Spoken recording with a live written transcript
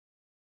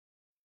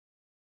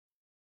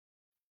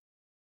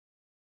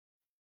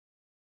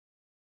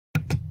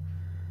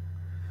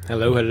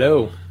Hello,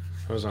 hello.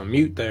 I was on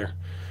mute there.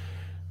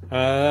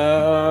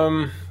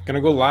 Gonna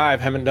go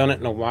live. Haven't done it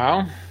in a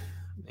while,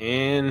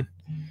 and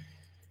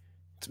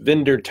it's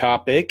vendor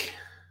topic.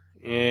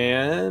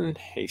 And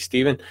hey,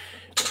 Steven,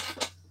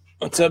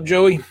 what's up,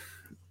 Joey?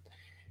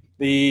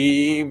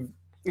 I'm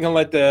gonna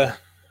let the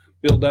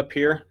build up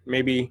here.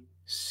 Maybe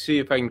see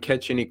if I can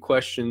catch any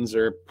questions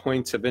or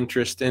points of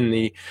interest in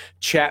the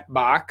chat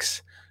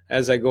box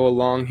as I go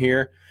along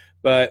here.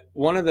 But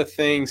one of the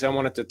things I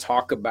wanted to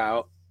talk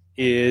about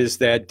is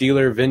that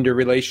dealer vendor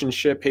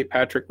relationship. Hey,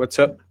 Patrick, what's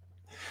up?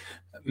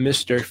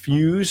 Mr.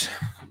 Fuse.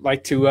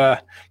 Like to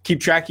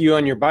keep track of you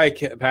on your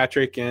bike,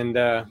 Patrick, and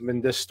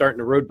been just starting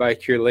a road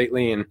bike here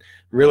lately and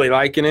really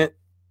liking it.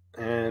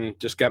 And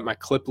just got my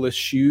clipless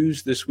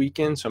shoes this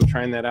weekend, so I'm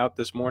trying that out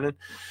this morning.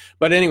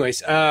 But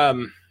anyways,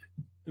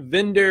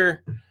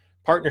 vendor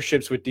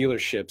partnerships with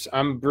dealerships.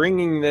 I'm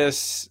bringing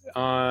this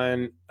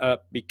on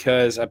up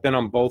because I've been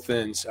on both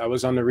ends. I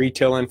was on the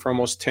retail end for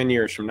almost 10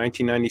 years, from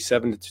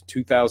 1997 to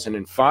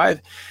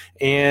 2005,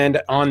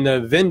 and on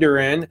the vendor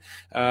end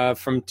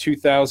from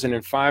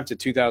 2005 to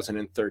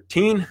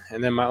 2013,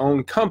 and then my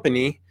own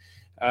company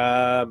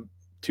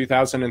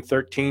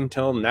 2013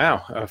 till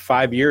now,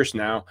 5 years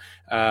now.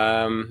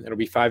 It'll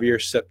be 5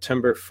 years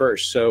September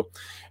 1st. So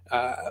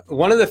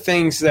one of the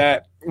things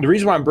the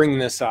reason why I'm bringing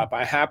this up,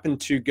 I happened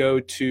to go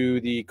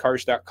to the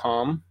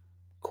Cars.com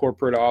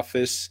corporate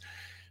office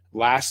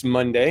last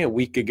Monday, a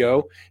week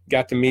ago.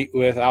 Got to meet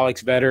with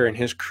Alex Vetter and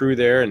his crew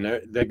there,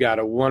 and they've got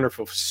a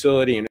wonderful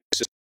facility and it's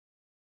just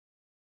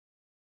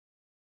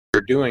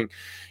they're doing.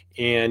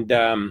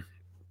 And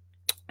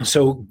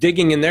so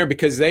digging in there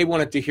because they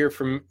wanted to hear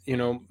from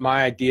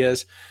my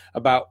ideas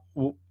about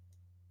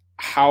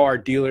how our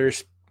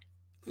dealers,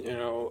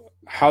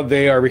 how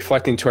they are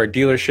reflecting to our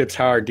dealerships,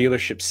 how our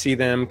dealerships see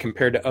them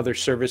compared to other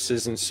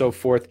services and so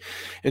forth.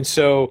 And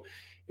so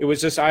it was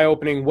just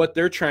eye-opening what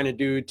they're trying to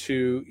do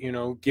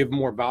to, give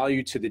more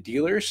value to the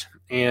dealers.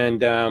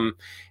 And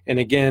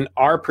again,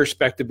 our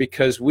perspective,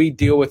 because we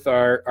deal with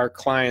our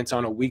clients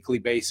on a weekly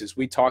basis.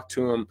 We talk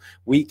to them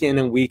week in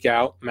and week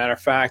out. Matter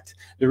of fact,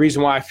 the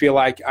reason why I feel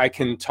like I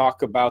can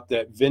talk about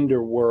that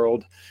vendor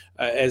world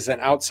as an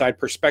outside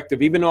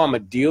perspective, even though I'm a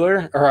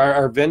dealer or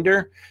our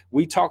vendor,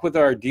 we talk with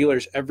our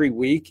dealers every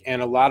week,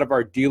 and a lot of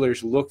our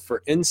dealers look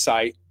for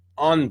insight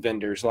on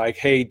vendors like,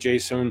 hey,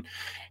 Jason,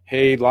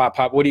 hey, Lot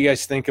Pop, what do you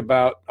guys think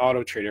about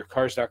Auto Trader,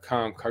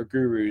 Cars.com, Car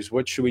Gurus?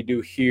 What should we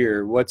do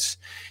here? What's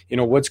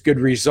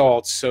good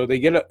results? So they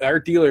get our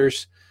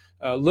dealers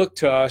look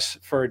to us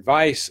for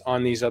advice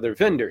on these other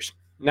vendors.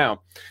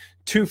 Now,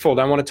 twofold.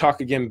 I want to talk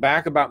again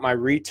back about my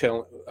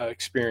retail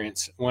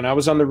experience. When I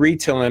was on the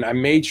retail end, I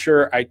made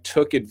sure I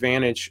took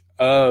advantage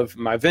of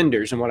my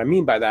vendors. And what I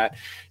mean by that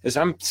is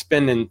I'm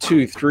spending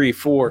 $2, $3,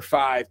 $4,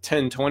 $5,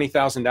 $10,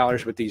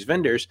 $20,000 with these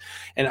vendors.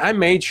 And I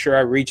made sure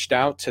I reached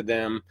out to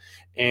them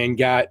and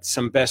got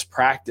some best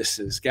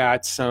practices,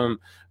 got some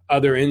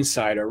other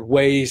insight or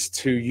ways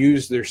to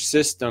use their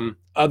system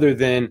other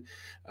than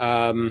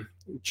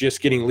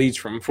just getting leads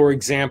from them. For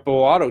example,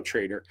 Auto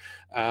Trader.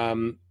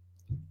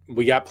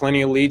 We got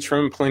plenty of leads from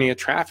them, plenty of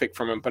traffic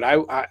from them, but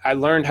I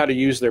learned how to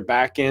use their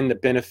back end to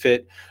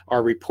benefit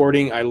our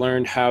reporting. I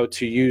learned how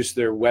to use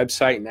their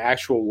website and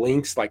actual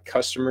links like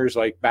customers.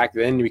 Like back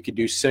then, we could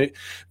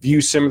view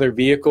similar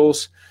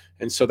vehicles.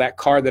 And so that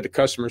car that a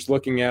customer is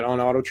looking at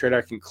on Auto Trader,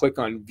 I can click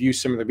on view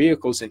similar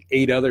vehicles, and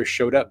 8 others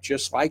showed up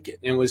just like it.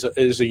 And it was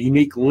a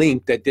unique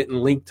link that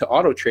didn't link to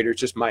Auto Trader, it's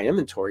just my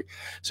inventory.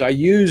 So I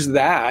use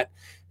that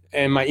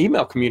and my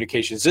email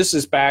communications. This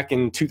is back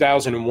in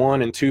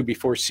 2001 and 2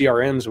 before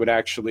CRMs would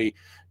actually,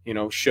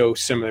 show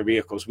similar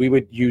vehicles. We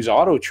would use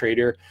Auto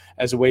Trader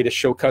as a way to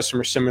show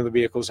customers similar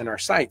vehicles in our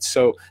sites.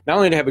 So not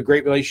only to have a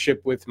great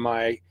relationship with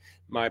my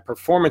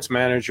performance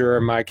manager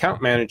or my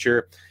account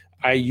manager,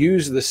 I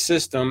use the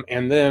system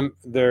and then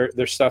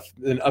their stuff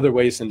in other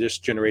ways than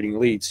just generating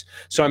leads.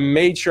 So I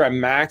made sure I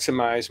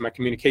maximize my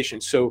communication.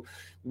 So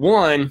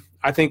one,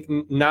 I think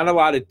not a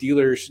lot of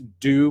dealers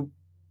do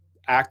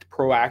act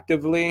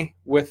proactively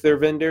with their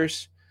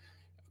vendors.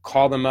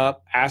 Call them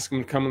up, ask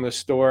them to come in the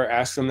store,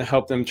 ask them to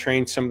help them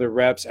train some of their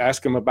reps,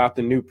 ask them about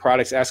the new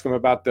products, ask them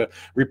about the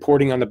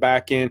reporting on the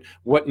back end.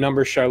 What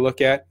numbers should I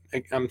look at?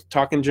 I'm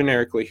talking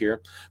generically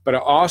here, but I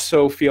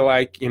also feel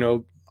like,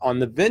 on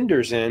the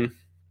vendors end,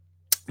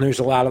 there's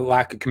a lot of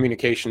lack of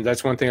communication.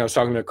 That's one thing I was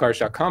talking to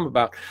Cars.com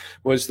about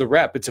was the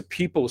rep. It's a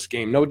people's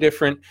game, no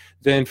different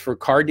than for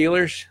car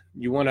dealers.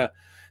 You want to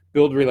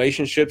build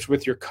relationships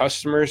with your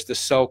customers to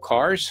sell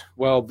cars.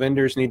 Well,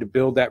 vendors need to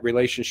build that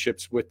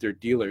relationships with their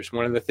dealers.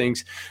 One of the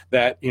things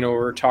that,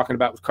 we're talking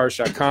about with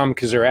Cars.com,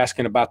 because they're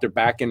asking about their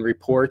back-end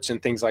reports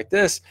and things like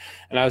this.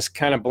 And I was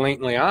kind of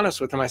blatantly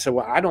honest with them. I said,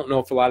 well, I don't know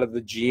if a lot of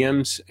the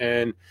GMs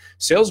and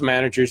sales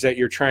managers that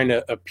you're trying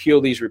to appeal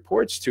these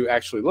reports to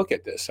actually look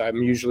at this.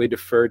 I'm usually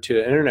deferred to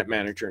the internet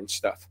manager and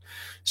stuff.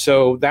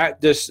 So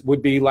that just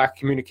would be lack of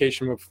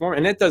communication before.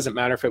 And it doesn't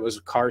matter if it was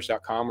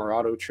Cars.com or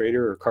Auto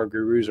Trader or Car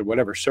Gurus or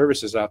whatever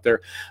services out there.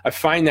 I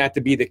find that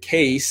to be the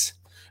case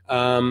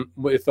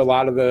with a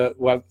lot of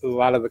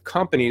the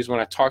companies. When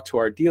I talk to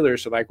our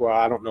dealers, they're like, well,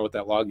 I don't know what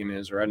that login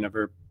is, or I've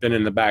never been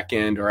in the back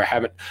end, or I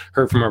haven't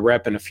heard from a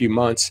rep in a few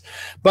months.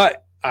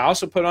 But I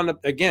also put on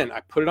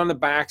I put it on the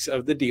backs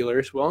of the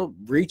dealers. Well,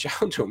 reach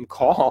out to them,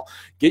 call,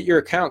 get your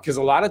account. Because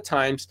a lot of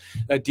times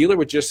a dealer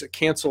would just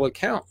cancel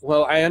account.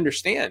 Well, I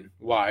understand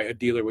why a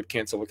dealer would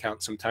cancel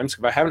account sometimes.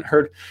 If I haven't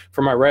heard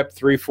from my rep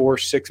 3, 4,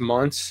 6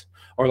 months,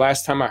 or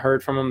last time I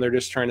heard from them, they're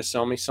just trying to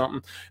sell me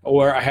something,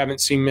 or I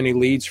haven't seen many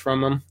leads from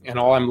them, and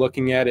all I'm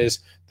looking at is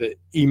the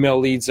email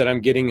leads that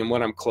I'm getting and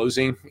what I'm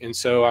closing. And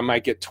so I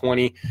might get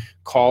 20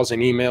 calls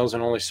and emails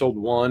and only sold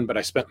one, but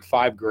I spent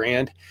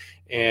 $5,000.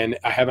 And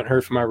I haven't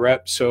heard from my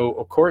rep. So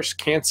of course,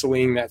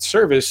 canceling that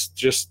service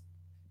just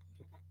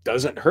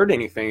doesn't hurt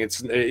anything.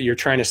 You're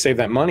trying to save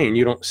that money, and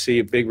you don't see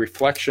a big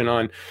reflection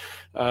on,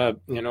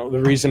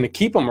 the reason to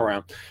keep them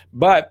around.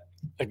 But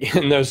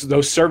again,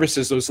 those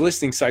services, those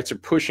listing sites are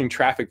pushing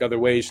traffic other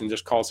ways than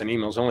just calls and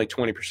emails. Only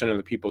 20% of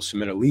the people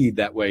submit a lead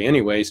that way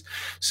anyways.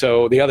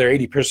 So the other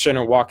 80%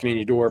 are walking in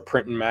your door,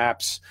 printing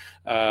maps,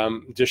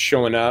 just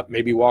showing up,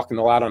 maybe walking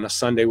the lot on a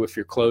Sunday with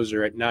your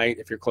closer at night,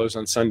 if you're closed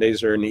on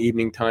Sundays or in the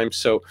evening time.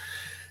 So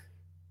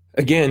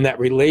again, that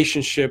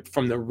relationship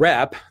from the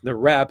rep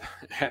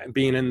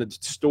being in the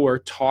store,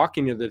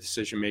 talking to the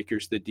decision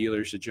makers, the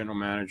dealers, the general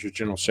managers,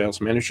 general sales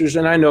managers.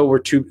 And I know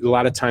a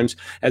lot of times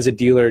as a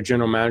dealer or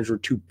general manager, we're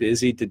too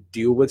busy to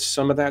deal with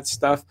some of that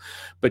stuff,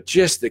 but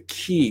just the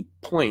key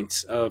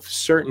points of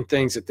certain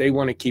things that they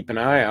want to keep an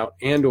eye out,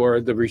 and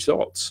or the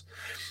results.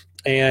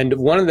 And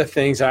one of the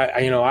things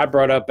I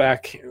brought up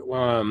back,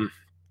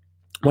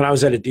 when I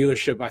was at a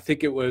dealership, I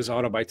think it was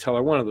Auto by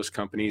Teller, one of those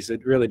companies.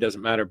 It really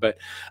doesn't matter, but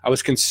I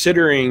was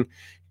considering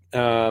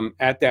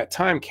at that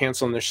time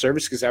canceling their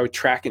service, because I would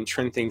track and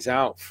trend things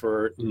out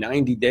for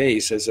 90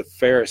 days as a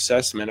fair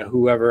assessment of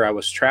whoever I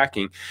was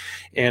tracking.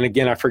 And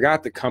again, I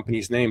forgot the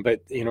company's name,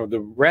 but the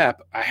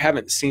rep, I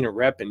haven't seen a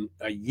rep in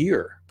a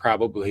year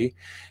probably,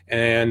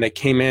 and they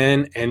came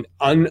in and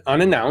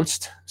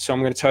unannounced. So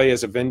I'm going to tell you,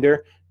 as a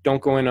vendor,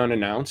 don't go in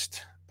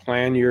unannounced.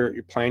 Plan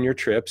your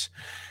trips.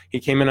 He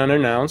came in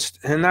unannounced,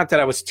 and not that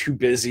I was too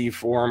busy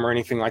for him or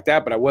anything like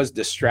that, but I was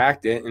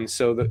distracted. And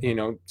so,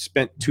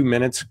 spent 2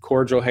 minutes,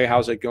 cordial, hey,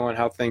 how's it going?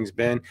 How things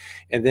been?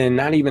 And then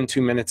not even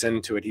 2 minutes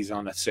into it, he's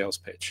on a sales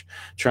pitch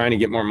trying to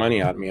get more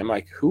money out of me. I'm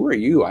like, who are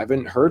you? I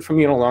haven't heard from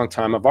you in a long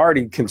time. I've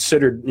already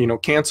considered,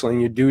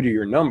 canceling you due to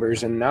your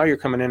numbers. And now you're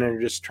coming in and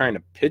you're just trying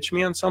to pitch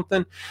me on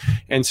something.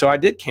 And so I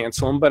did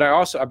cancel him, but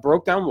I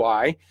broke down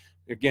why.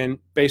 Again,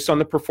 based on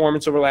the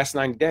performance over the last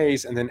 90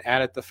 days, and then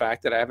added the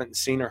fact that I haven't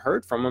seen or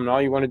heard from them, and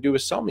all you want to do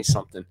is sell me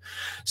something.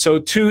 So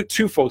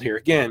twofold here.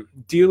 Again,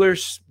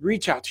 dealers,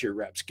 reach out to your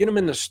reps, get them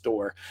in the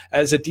store.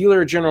 As a dealer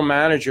or general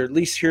manager, at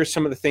least hear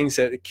some of the things,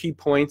 that key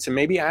points, and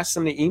maybe ask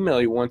them to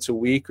email you once a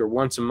week or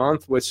once a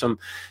month with some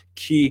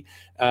key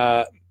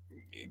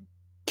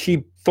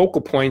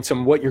focal points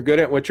on what you're good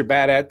at, what you're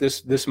bad at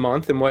this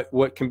month, and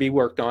what can be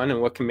worked on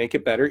and what can make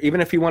it better. Even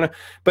if you want to,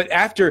 but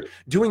after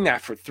doing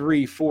that for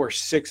 3, 4,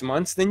 6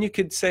 months, then you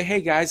could say, hey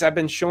guys, I've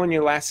been showing you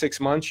the last 6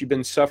 months, you've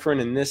been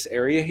suffering in this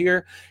area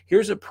here.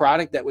 Here's a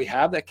product that we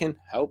have that can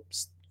help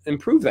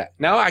improve that.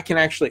 Now I can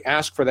actually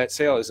ask for that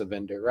sale as a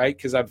vendor, right?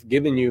 Because I've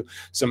given you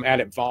some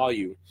added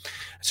value.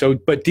 So,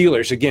 but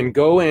dealers, again,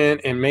 go in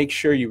and make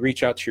sure you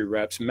reach out to your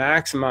reps,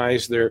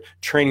 maximize their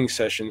training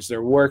sessions,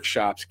 their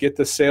workshops, get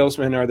the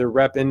salesman or the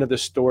rep into the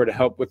store to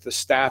help with the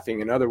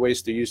staffing and other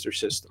ways to use their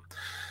system.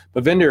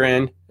 But vendor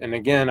end, and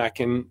again,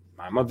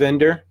 I'm a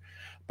vendor,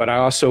 but I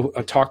also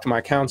talk to my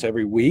accounts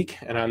every week,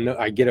 and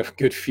I get a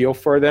good feel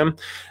for them.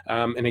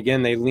 And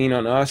again, they lean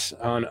on us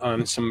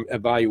on some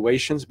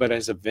evaluations. But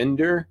as a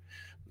vendor,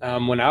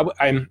 when I'm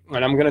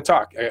going to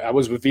talk, I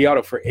was with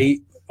vAuto for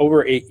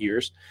over 8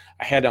 years.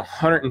 I had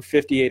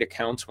 158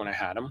 accounts when I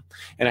had them,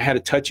 and I had to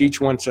touch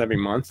each once every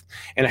month,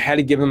 and I had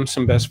to give them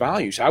some best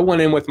values. I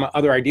went in with my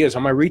other ideas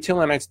on my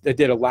retail, and I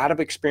did a lot of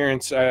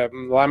experience. A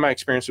lot of my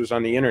experience was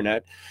on the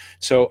internet.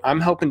 So I'm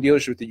helping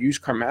dealers with the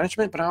used car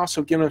management, but I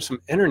also give them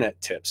some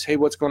internet tips. Hey,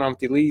 what's going on with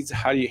the leads?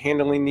 How are you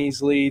handling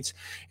these leads?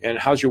 And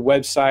how's your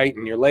website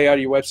and your layout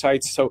of your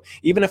website? So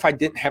even if I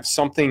didn't have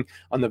something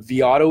on the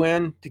vAuto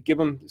end to give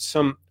them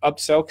some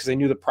upsell, because they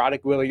knew the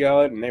product really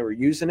good and they were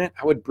using it,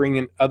 I would bring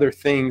in other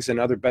things and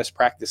other best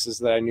practices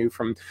that I knew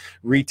from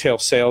retail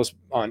sales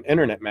on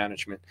internet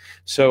management.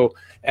 So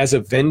as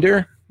a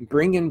vendor,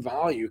 bring in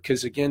value,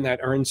 because again, that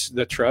earns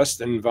the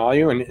trust and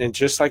value. And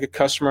just like a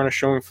customer on a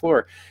showroom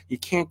floor, you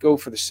can't go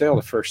for the sale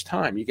the first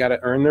time. You got to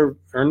earn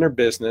their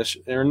business,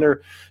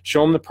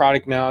 show them the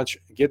product knowledge,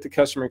 get the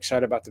customer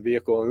excited about the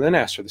vehicle, and then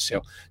ask for the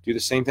sale. Do the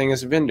same thing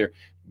as a vendor.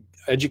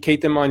 Educate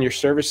them on your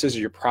services,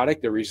 your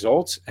product, the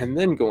results, and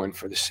then go in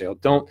for the sale.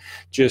 Don't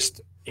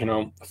just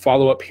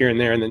follow up here and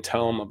there and then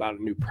tell them about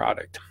a new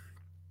product.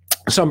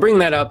 So I'm bringing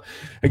that up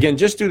again,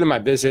 just due to my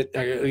visit.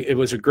 It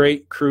was a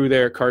great crew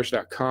there at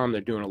cars.com. They're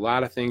doing a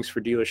lot of things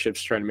for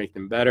dealerships, trying to make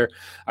them better.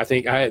 I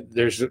think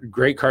there's a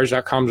great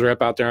cars.com's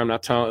rep out there. I'm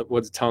not telling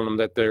them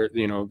that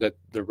that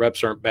the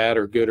reps aren't bad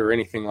or good or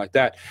anything like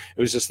that.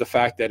 It was just the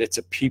fact that it's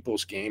a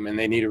people's game, and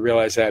they need to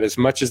realize that as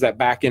much as that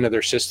back end of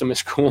their system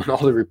is cool and all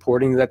the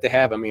reporting that they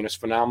have, I mean, it's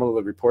phenomenal,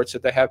 the reports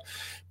that they have,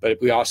 but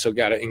we also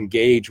got to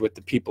engage with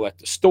the people at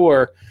the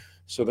store.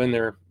 So then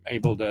they're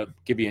able to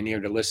give you an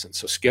ear to listen.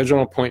 So schedule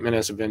an appointment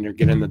as a vendor,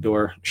 get in the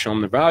door, show them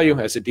the value.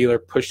 As a dealer,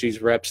 push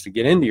these reps to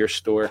get into your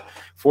store,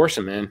 force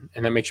them in,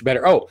 and that makes you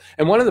better. Oh,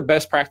 and one of the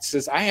best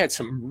practices, I had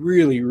some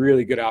really,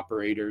 really good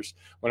operators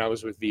when I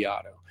was with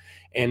vAuto.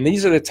 And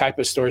these are the type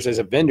of stores as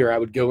a vendor I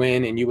would go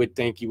in and you would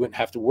think you wouldn't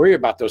have to worry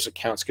about those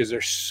accounts because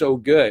they're so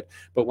good.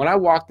 But when I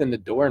walked in the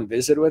door and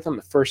visited with them,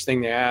 the first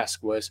thing they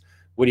asked was,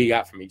 "What do you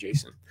got for me,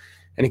 Jason?"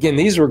 And again,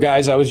 these were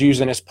guys I was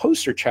using as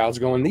poster childs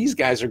going, these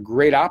guys are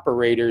great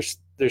operators.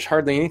 There's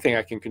hardly anything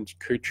I can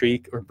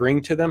critique or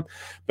bring to them.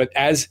 But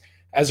as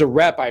a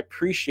rep, I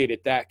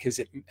appreciated that because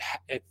it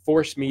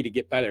forced me to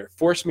get better. It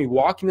forced me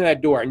walking to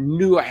that door. I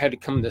knew I had to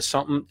come to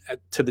something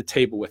to the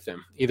table with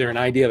them, either an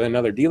idea that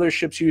another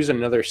dealership's using,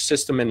 another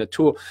system in the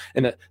tool,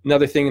 and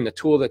another thing in the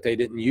tool that they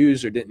didn't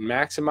use or didn't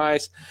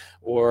maximize,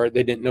 or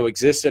they didn't know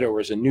existed, or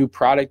was a new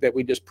product that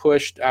we just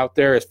pushed out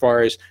there as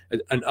far as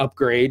an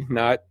upgrade,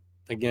 not,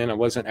 again, I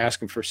wasn't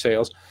asking for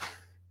sales,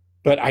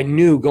 but I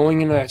knew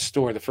going into that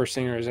store, the first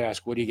thing I was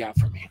asked, "What do you got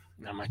for me?"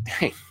 And I'm like,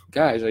 "Hey,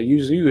 guys, I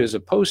use you as a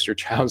poster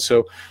child,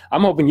 so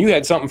I'm hoping you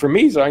had something for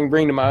me so I can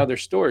bring to my other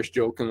stores,"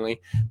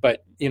 jokingly.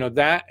 But,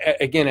 that,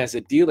 again, as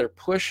a dealer,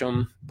 push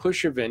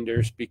your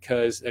vendors,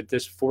 because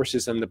this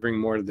forces them to bring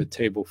more to the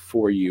table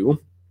for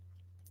you.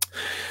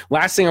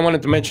 Last thing I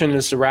wanted to mention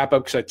is to wrap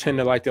up, because I tend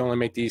to like to only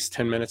make these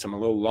 10 minutes. I'm a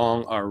little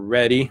long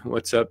already.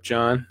 What's up,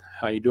 John?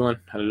 How you doing?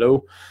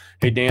 Hello.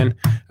 Hey, Dan.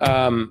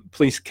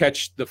 Please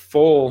catch the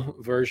full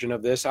version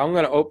of this. I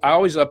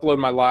always upload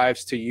my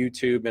lives to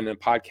YouTube and a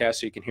podcast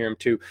so you can hear them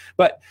too.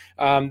 But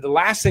the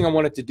last thing I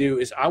wanted to do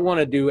is I want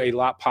to do a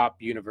Lot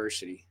Pop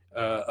University,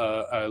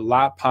 a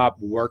Lot Pop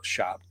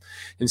workshop.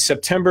 In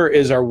September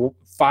is our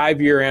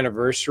 5-year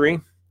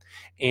anniversary.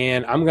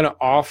 And I'm going to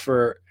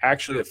offer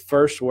actually the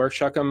first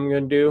workshop I'm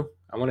going to do.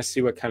 I want to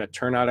see what kind of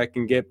turnout I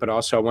can get, but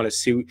also I want to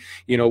see,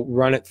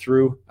 run it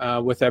through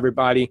with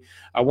everybody.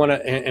 I want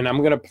to, and I'm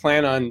going to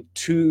plan on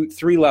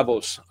 2-3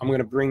 levels. I'm going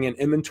to bring in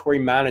inventory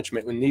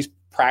management when these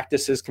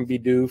practices can be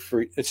due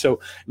for, so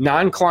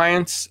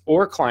non-clients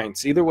or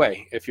clients, either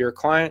way, if you're a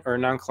client or a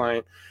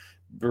non-client,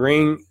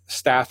 bring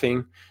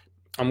staffing.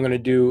 I'm going to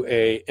do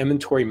a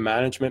inventory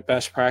management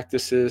best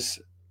practices,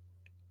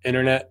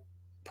 internet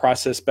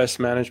process best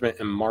management,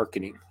 and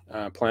marketing.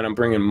 Plan on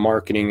bringing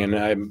marketing, and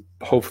I'm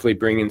hopefully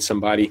bringing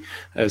somebody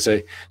as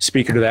a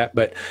speaker to that.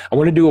 But I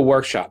want to do a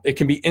workshop. It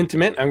can be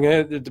intimate.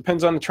 It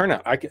depends on the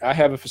turnout. I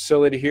have a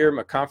facility here,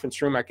 my conference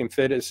room, I can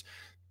fit as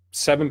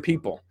 7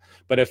 people.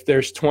 But if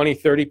there's 20,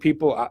 30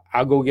 people,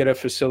 I'll go get a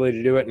facility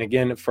to do it. And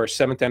again, for our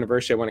 7th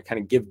anniversary, I want to kind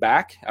of give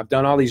back. I've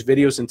done all these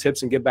videos and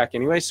tips and give back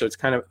anyway. So it's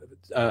kind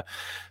of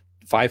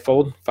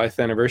fivefold,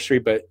 5th anniversary,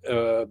 but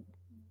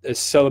a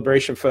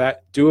celebration for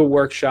that. Do a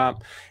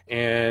workshop.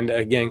 And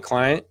again,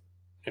 client,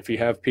 if you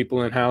have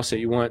people in-house that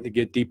you want to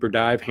get deeper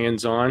dive,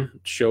 hands-on,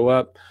 show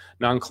up.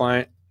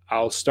 Non-client,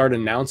 I'll start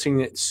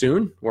announcing it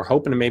soon. We're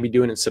hoping to maybe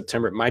do it in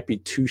September. It might be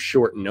too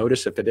short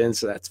notice. If it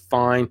is, that's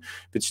fine.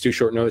 If it's too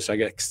short notice, I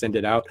get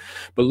extended out.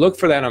 But look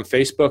for that on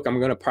Facebook. I'm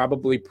going to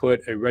probably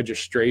put a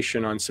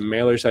registration on some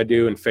mailers I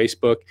do in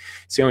Facebook.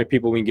 It's the only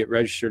people we can get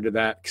registered to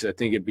that, because I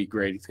think it'd be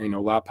great.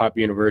 Lot Pop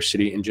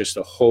University, and just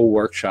a whole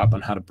workshop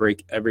on how to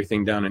break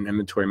everything down in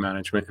inventory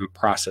management and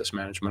process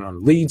management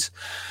on leads.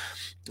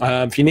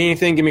 If you need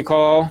anything, give me a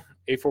call,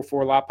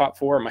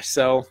 844-LOTPOP4, or my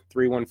cell,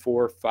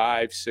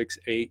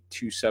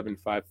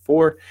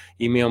 314-568-2754.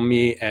 Email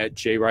me at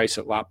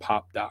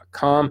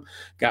jrice@lotpop.com.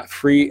 Got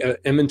free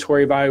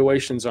inventory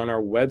evaluations on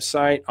our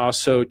website.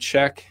 Also,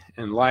 check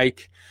and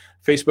like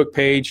Facebook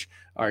page,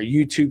 our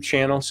YouTube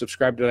channel,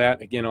 subscribe to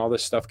that. Again, all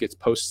this stuff gets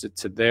posted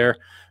to there,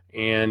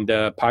 and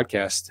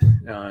podcast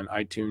on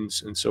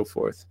iTunes and so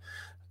forth.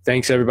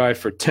 Thanks, everybody,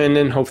 for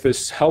attending. Hope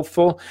this is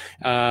helpful.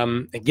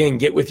 Again,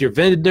 get with your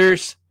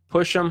vendors,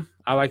 push them.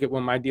 I like it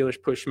when my dealers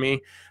push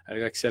me.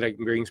 Like I said, I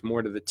can bring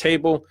more to the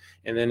table.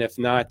 And then if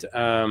not,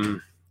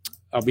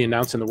 I'll be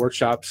announcing the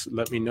workshops.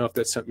 Let me know if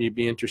that's something you'd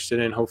be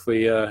interested in.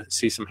 Hopefully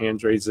see some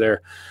hands raised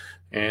there.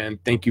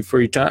 And thank you for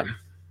your time.